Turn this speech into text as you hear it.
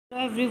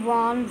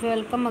Everyone,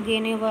 welcome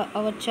again to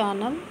our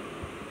channel.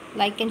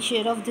 Like and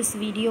share of this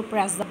video,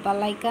 press the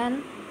bell icon.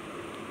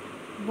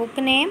 Book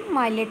name: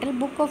 My Little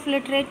Book of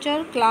Literature,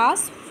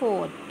 Class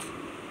 4th.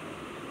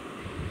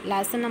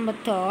 Lesson number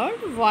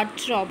 3rd,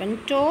 What Robin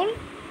Told.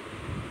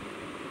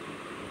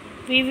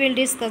 We will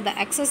discuss the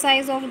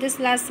exercise of this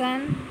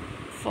lesson.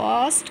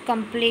 First,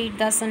 complete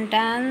the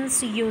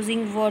sentence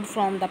using word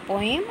from the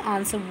poem.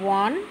 Answer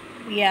 1,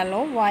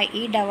 yellow,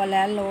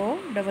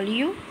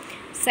 YELLOW.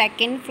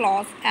 Second,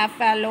 floss,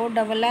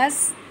 FLOSS.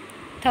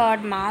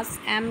 Third, mass,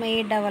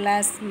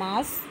 MASS,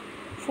 mass.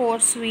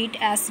 Fourth, sweet,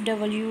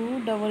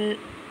 SWEET,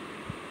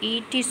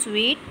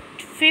 sweet.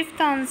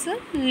 Fifth answer,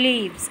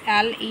 leaves,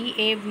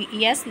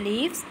 LEAVES,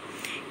 leaves.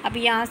 अब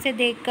यहाँ से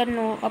देखकर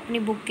no अपनी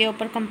book के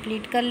ऊपर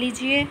complete कर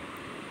लीजिए।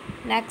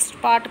 Next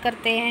part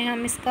करते हैं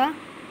हम इसका।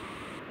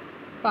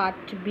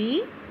 Part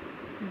B,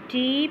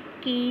 deep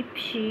keep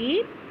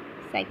sheep.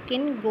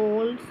 Second,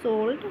 gold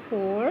sold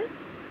hold.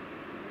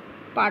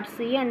 Part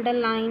C,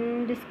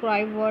 underline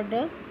describe word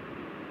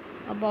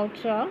about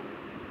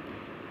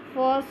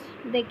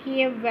first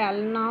देखिए, well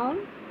known,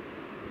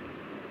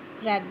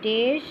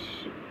 reddish,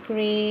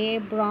 grey,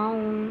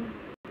 brown,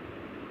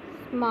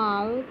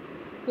 small,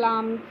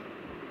 plump,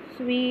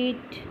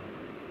 sweet,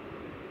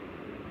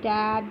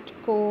 dead,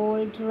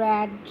 cold,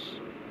 red.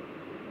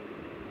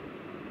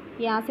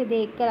 यहाँ से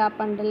देखकर आप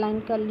अंडरलाइन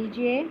कर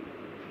लीजिए।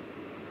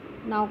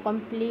 Now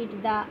complete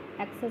the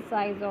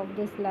exercise of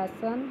this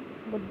lesson.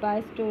 Good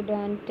bye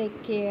student, take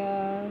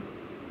care.